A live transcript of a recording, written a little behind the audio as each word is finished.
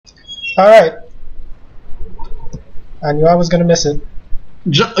Alright. I knew I was gonna miss it.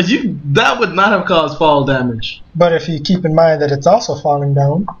 That would not have caused fall damage. But if you keep in mind that it's also falling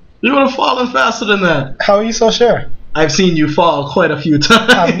down. You would have fallen faster than that. How are you so sure? I've seen you fall quite a few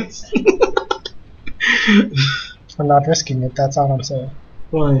times. I'm not risking it, that's all I'm saying.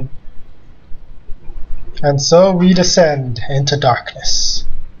 Fine. And so we descend into darkness.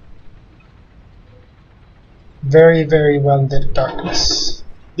 Very, very well lit darkness.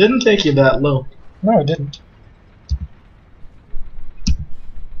 Didn't take you that low. No, it didn't.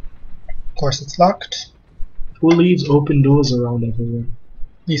 Of course, it's locked. Who leaves open doors around everywhere?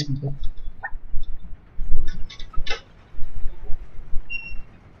 These people.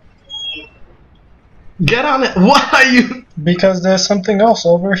 Get on it! Why are you? Because there's something else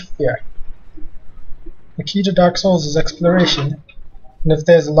over here. The key to Dark Souls is exploration. And if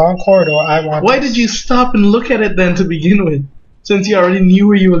there's a long corridor, I want. Why did you stop and look at it then to begin with? Since you already knew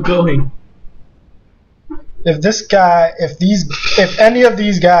where you were going. If this guy, if any of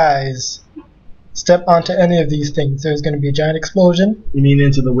these guys step onto any of these things, there's going to be a giant explosion. You mean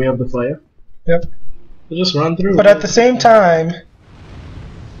into the way of the fire? Yep. So just run through. But at the same time,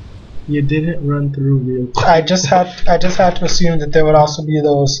 you didn't run through real quick. I just had to assume that there would also be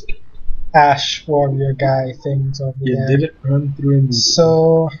those Ash Warrior guy things over You there. didn't run through.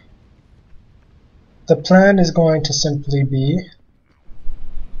 So the plan is going to simply be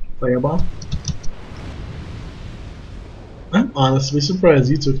Fireball? I'm honestly surprised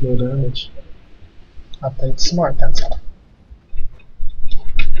you took no damage. I played smart, that's all.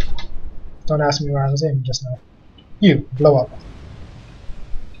 Don't ask me where I was aiming just now. You, blow up.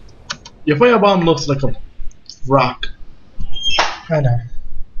 Your firebomb looks like a rock. I know.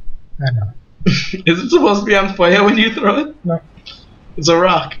 I know. Is it supposed to be on fire when you throw it? No. It's a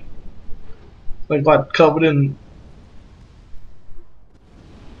rock. Like what? Covered in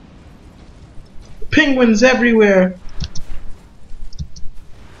penguins everywhere.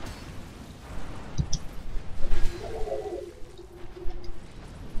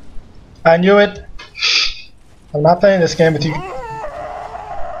 I knew it. I'm not playing this game with you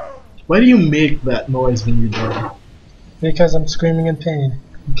Why do you make that noise when you die? because I'm screaming in pain.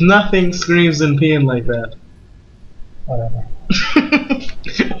 Nothing screams in pain like that. Whatever.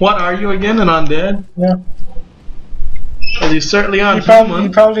 What are you again? An undead? Yeah. Well, you certainly aren't You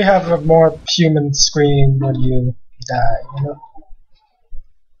human. probably have a more human scream when you die, you know?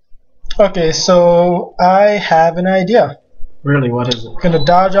 Okay, so I have an idea. Really, what is it? Gonna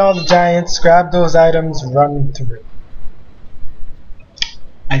dodge all the giants, grab those items, run through.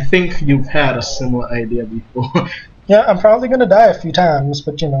 I think you've had a similar idea before. Yeah, I'm probably gonna die a few times,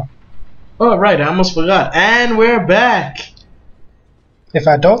 but you know. Oh, right, I almost forgot. And we're back! If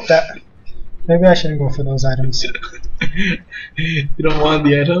I don't die, maybe I shouldn't go for those items. You don't want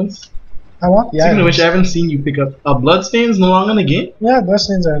the items? I want the Speaking of items. which, I haven't seen you pick up. Are bloodstains no longer in the game? Yeah,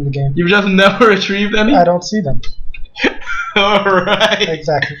 blessings are in the game. You've just never retrieved any? I don't see them. Alright.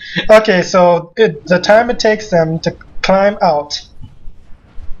 Exactly. Okay, so the time it takes them to climb out,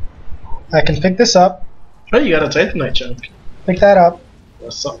 I can pick this up, Oh, you got a Titanite chunk. pick that up,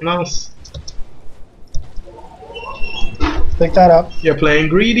 That's something else. pick that up, You're playing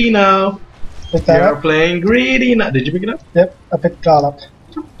greedy now. pick that You're up. playing greedy now. Did you pick it up? Yep, I picked it all up.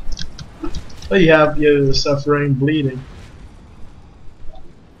 Oh, you have your suffering bleeding.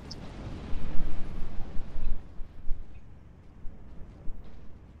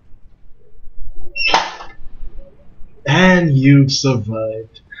 And you've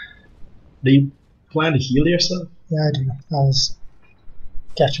survived. Do you plan to heal yourself? Yeah, I do. I was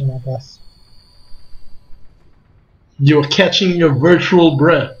catching my breath. You're catching your virtual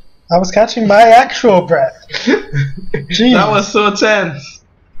breath. I was catching my actual breath. Jeez. That was so tense.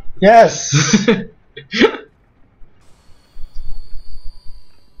 Yes.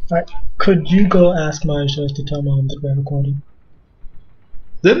 Alright, could you go ask Marisha to tell Mom that we're recording?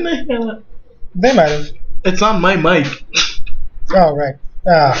 Didn't they hear that? They might have. It's on my mic. Oh, right.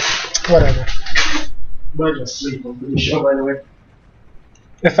 Whatever. Might just sleep. I'm pretty sure, by the way.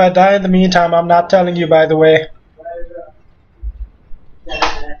 If I die in the meantime, I'm not telling you, by the way.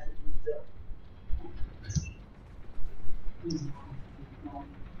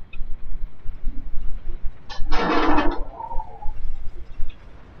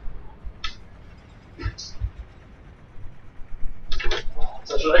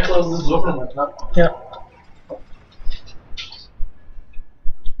 So should I close this door or not? Yeah.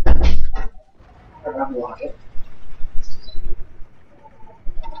 I'm gonna lock it.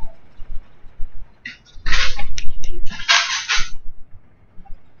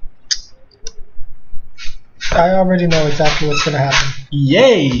 I already know exactly what's gonna happen.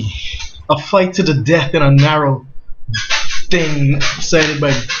 Yay! a fight to the death in a narrow thing decided by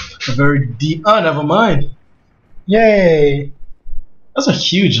a very deep. Oh, never mind. Yay! That's a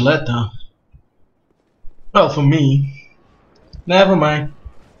huge letdown. Well, for me. Never mind.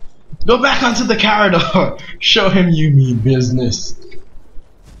 Go back onto the corridor. Show him you mean business.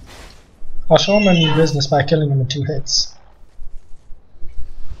 I'll show him I mean business by killing him in 2 hits.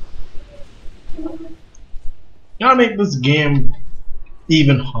 Gotta make this game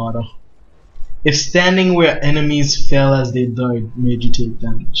even harder. If standing where enemies fell as they died made you take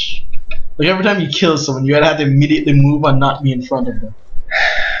damage. Like every time you kill someone, you have to immediately move and not be in front of them.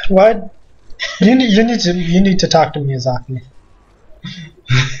 What? You need to talk to Miyazaki.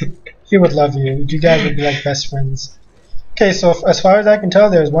 He would love you. You guys would be like best friends. Okay, so as far as I can tell,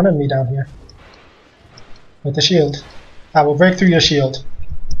 there's one enemy down here with a shield. I will break through your shield.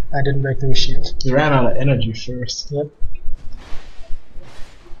 I didn't break through his shield. You ran out of energy first. Yep.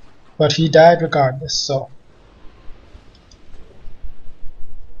 But he died regardless, so.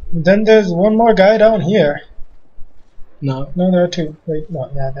 Then there's one more guy down here. No. No, there are 2. Wait, no,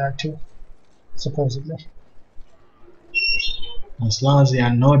 yeah, there are 2. Supposedly. As long as there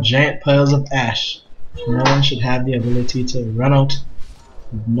are no giant piles of ash, no one should have the ability to run out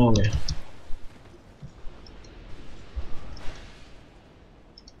of nowhere.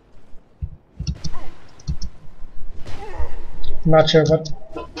 I'm not sure what.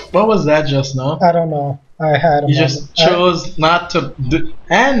 What was that just now? I don't know. I had a You moment. just chose not to do.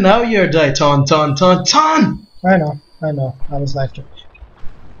 And now you're dead. Ton. I know. I was life driven.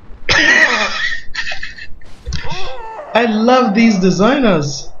 I love these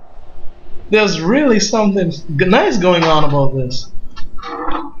designers. There's really something nice going on about this.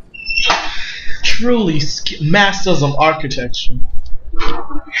 Truly masters of architecture.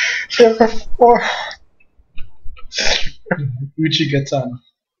 There were 4. Uchigatana.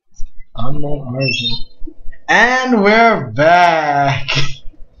 Unknown origin. And we're back.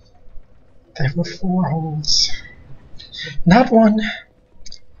 There were 4 holes. Not 1.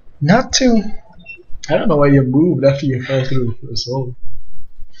 Not 2. I don't know why you moved after you fell through the first hole.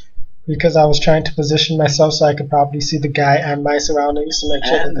 Because I was trying to position myself so I could probably see the guy and my surroundings to make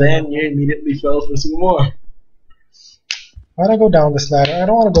sure And that then you immediately fell for some more. Why'd I go down this ladder? I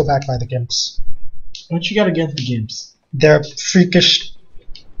don't want to go back by the gimps. What you got against the gimps? They're freakish,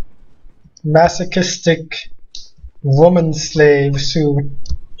 masochistic woman slaves who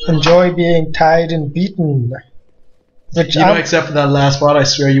enjoy being tied and beaten. Which You know, except for that last part, I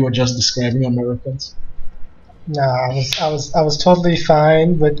swear you were just describing Americans. Nah, I was totally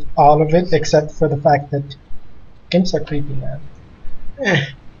fine with all of it except for the fact that gimps are creepy, man. Eh.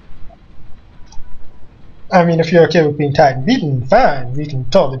 I mean, if you're okay with being tied and beaten, fine, we can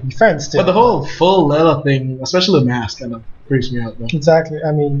totally be friends still. But the whole full leather thing, especially the mask, kind of freaks me out, though. Exactly.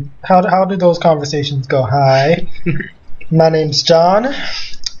 I mean, how do those conversations go? Hi, my name's John.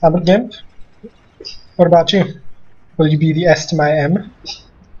 I'm a gimp. What about you? Will you be the S to my M?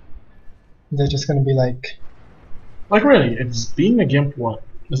 They're just gonna be like, Like, really, is being a gimp what?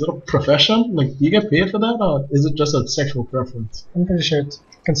 Is it a profession? Like, do you get paid for that, or is it just a sexual preference? I'm pretty sure it's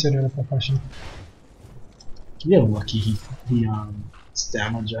considered a profession. You're lucky he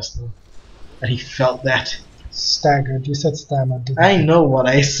stammered just now. That he felt that. Staggered. You said stammered. Didn't I you? know what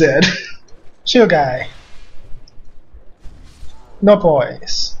I said. Chill guy. No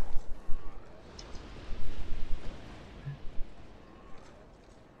boys.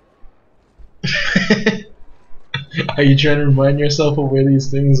 Are you trying to remind yourself of where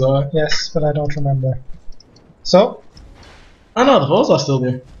these things are? Yes, but I don't remember. So? Oh no, the holes are still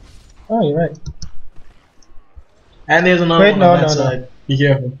there. Oh, you're right. And there's another Wait, one no, on that no, no. side. Be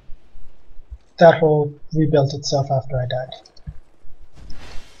careful. That hole rebuilt itself after I died.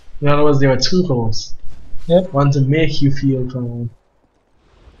 In other words, there are 2 holes. Yep. One to make you feel calm.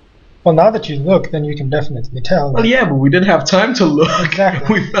 Well, now that you look, then you can definitely tell. Well, yeah, but we didn't have time to look.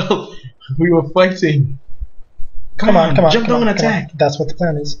 Exactly. We were fighting. Come on, jump come down on, and come on. attack. That's what the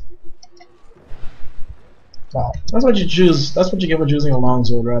plan is. Wow. That's what you choose. That's what you get for choosing a long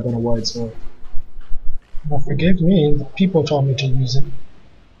sword rather than a wide sword. Well, forgive me. The people told me to use it.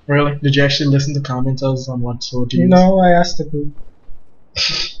 Really? Did you actually listen to commenters on what sword to use? No, I asked the group.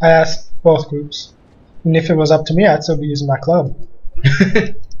 I asked both groups. And if it was up to me, I'd still be using my club.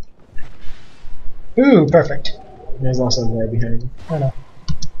 Ooh, perfect. There's also a guy behind you. I know.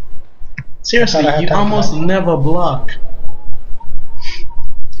 Seriously, I thought I had you time for almost that. never block.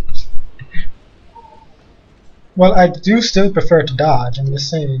 Well, I do still prefer to dodge. I'm just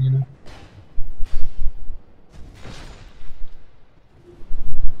saying, you know.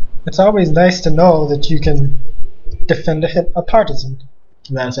 It's always nice to know that you can defend a partisan. Is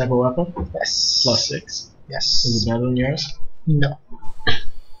that a type of weapon? Yes. +6. Yes. Is it better than yours? No.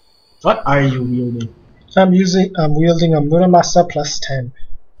 What are you wielding? I'm wielding a Muramasa +10.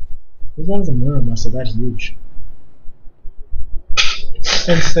 Which one is a Muramasa? That huge.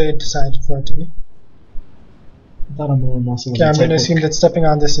 Since they decided for it to be. I thought a Muramasa was Okay, I'm a going to type assume of... that stepping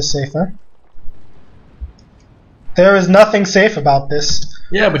on this is safer. There is nothing safe about this.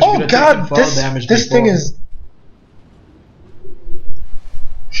 Yeah, but you Oh could have god, taken fall damage this before. thing is...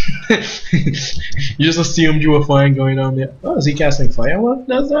 You just assumed you were fine going down there. Oh, is he casting fire? What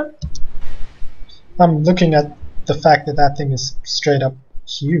does that? I'm looking at the fact that that thing is straight up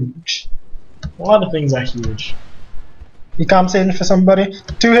huge. A lot of things are huge. You compensating for somebody?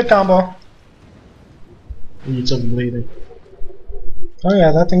 2-hit combo. You took bleeding. Oh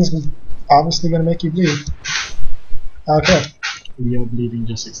yeah, that thing's obviously gonna make you bleed. Okay. Your bleeding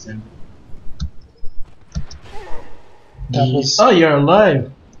just extended. That was... Oh, you're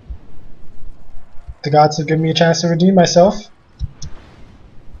alive. The gods have given me a chance to redeem myself.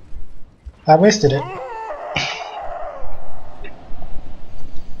 I wasted it.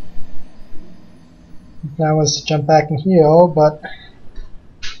 That was to jump back and heal, but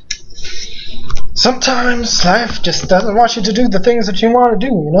sometimes life just doesn't want you to do the things that you want to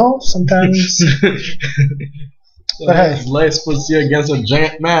do, you know? Sometimes. But hey. Life puts you against a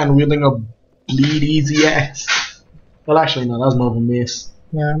giant man wielding a bleed easy axe. Well, actually, no, that was more of a miss.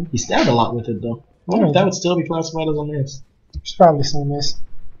 Yeah. He stabbed a lot with it, though. I wonder if that would still be classified as a miss. It's probably some miss.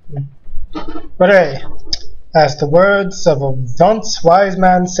 But hey, as the words of a once wise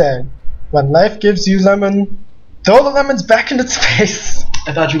man said, when life gives you lemon, throw the lemons back into its face.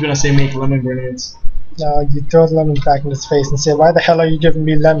 I thought you were gonna say make lemon grenades. No, you throw the lemons back into its face and say, why the hell are you giving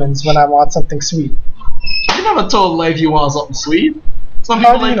me lemons when I want something sweet? You never told life you want something sweet. Some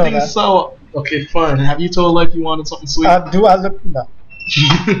How people do you like know things that? sour. Okay, fine. Have you told life you wanted something sweet? Do I look... No.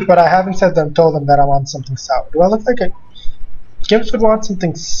 But I haven't told them that I want something sour. Do I look like a... Gimps would want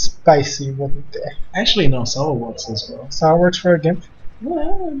something spicy, wouldn't they? Actually, no, sour works as well. Sour works for a gimp?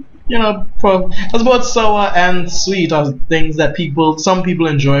 Well, you know, as both sour and sweet are things that some people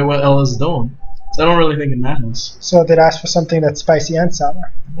enjoy while others don't. So I don't really think it matters. So they'd ask for something that's spicy and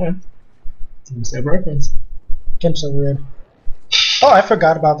sour. Yeah. It's their preference. Gimps are weird. Oh, I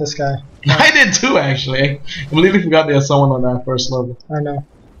forgot about this guy. I did too, actually. I completely forgot there was someone on that first level. I know.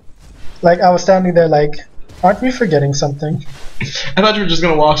 Like, I was standing there like, aren't we forgetting something? I thought you were just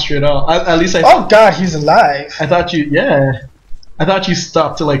gonna walk straight out. At least I. Oh god, he's alive! I thought you, yeah. I thought you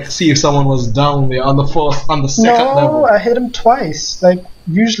stopped to like see if someone was down there on the second level. No, I hit him twice. Like,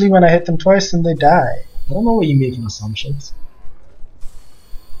 usually when I hit them twice, then they die. I don't know why you're making assumptions.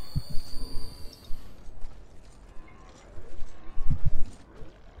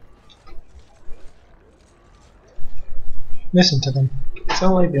 Listen to them. It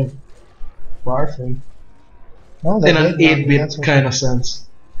sounds like they're barfing. No, In an 8-bit kind of sense.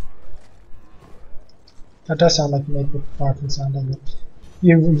 That does sound like an 8-bit barking sound, doesn't it?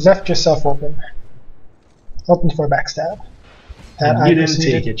 You left yourself open. Open for a backstab. That And you didn't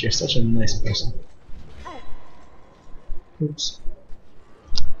take it. You're such a nice person. Oops.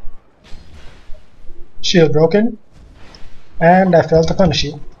 Shield broken. And I failed to punish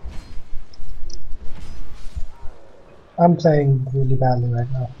you. I'm playing really badly right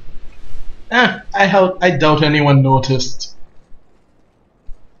now. I doubt anyone noticed.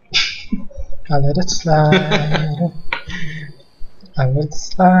 I let it slide. I let it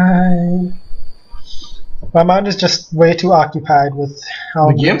slide. My mind is just way too occupied with how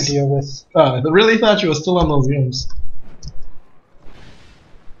I'm going to deal with. Oh, I really thought you were still on those games.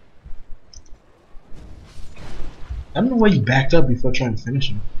 I don't know why you backed up before trying to finish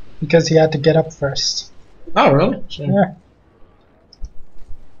him. Because he had to get up first. Oh, really? Sure. Yeah.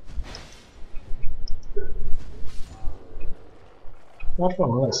 What for?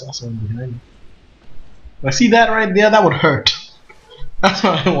 Oh, I saw someone behind me. I see that right there. That would hurt. That's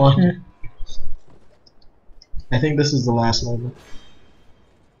what I want. Yeah. I think this is the last level.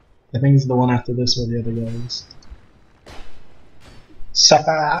 I think it's the one after this where the other guy is.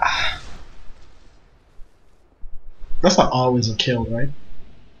 Suffer. That's not always a kill, right?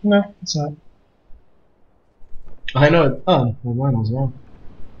 No, it's not. I know it. Oh, well, mine was wrong.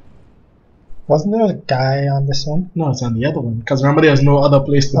 Wasn't there a guy on this one? No, it's on the other one. Because remember, there's no other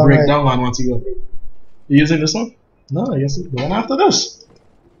place to break right. down on once you go through. You using this one? No, I guess it's the one after this.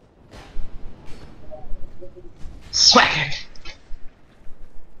 Swack!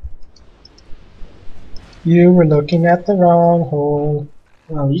 You were looking at the wrong hole.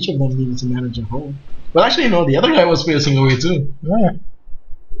 Well, each of them needed to manage a hole. But actually, no, the other guy was facing away too. Yeah.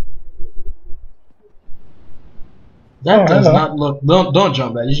 That does hello. not look. Don't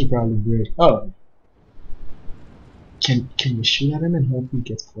jump that. You should probably break. Oh. Can you shoot at him and hope he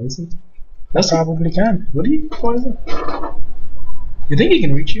gets poisoned? That's Probably can. What do you poison? You think he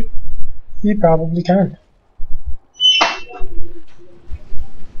can reach you? He probably can.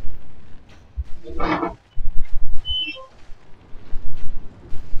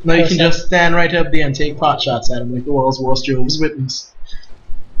 No, you Yes, can sir. just stand right up there and take pot shots at him like the world's worst Jehovah's Witness.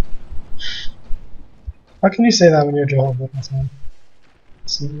 How can you say that when you're Jehovah's Witness, man?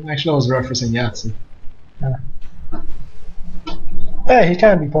 So, actually, I was referencing Yahtzee. Hey, he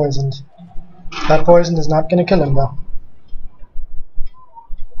can be poisoned. That poison is not gonna kill him though.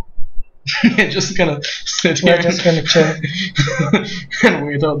 Just gonna sit We're here just gonna chill. and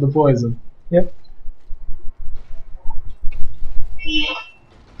wait out the poison. Yep.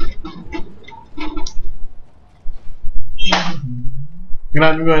 You're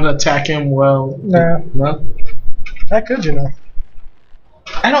not going to attack him well. Nah. No? I could, you know.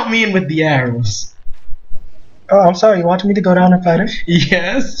 I don't mean with the arrows. Oh, I'm sorry. You wanted me to go down and fight him?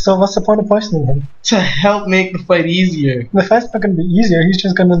 Yes, So what's the point of poisoning him? to help make the fight easier. The fight's not gonna be easier. He's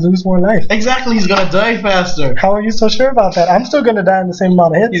just gonna lose more life. Exactly, he's gonna die faster. How are you so sure about that? I'm still gonna die in the same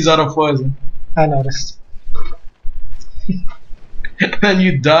amount of hits. He's out of poison. I noticed. And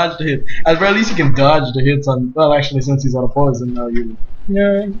you dodge the hit. At least you can dodge the hits on. Well, actually, since he's out of poison now, you.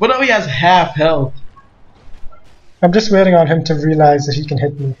 Yeah. But now he has half health. I'm just waiting on him to realize that he can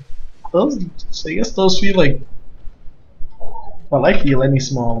hit me. Those, so I guess those feel like. Well, I feel any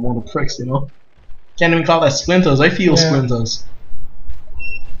small amount of pricks, you know. Can't even call that splinters. I feel Yeah. splinters.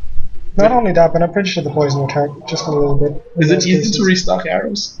 Not only that, but I'm pretty sure the poison will hurt just a little bit. in Is it most easy cases. to restock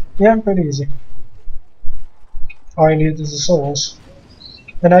arrows? Yeah, pretty easy. All you need is the souls.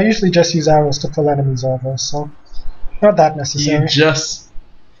 And I usually just use arrows to pull enemies over, so not that necessary. You just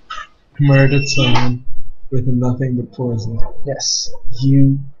murdered someone with nothing but poison. Yes.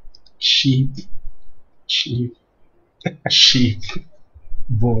 You cheap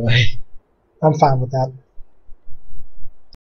boy. I'm fine with that.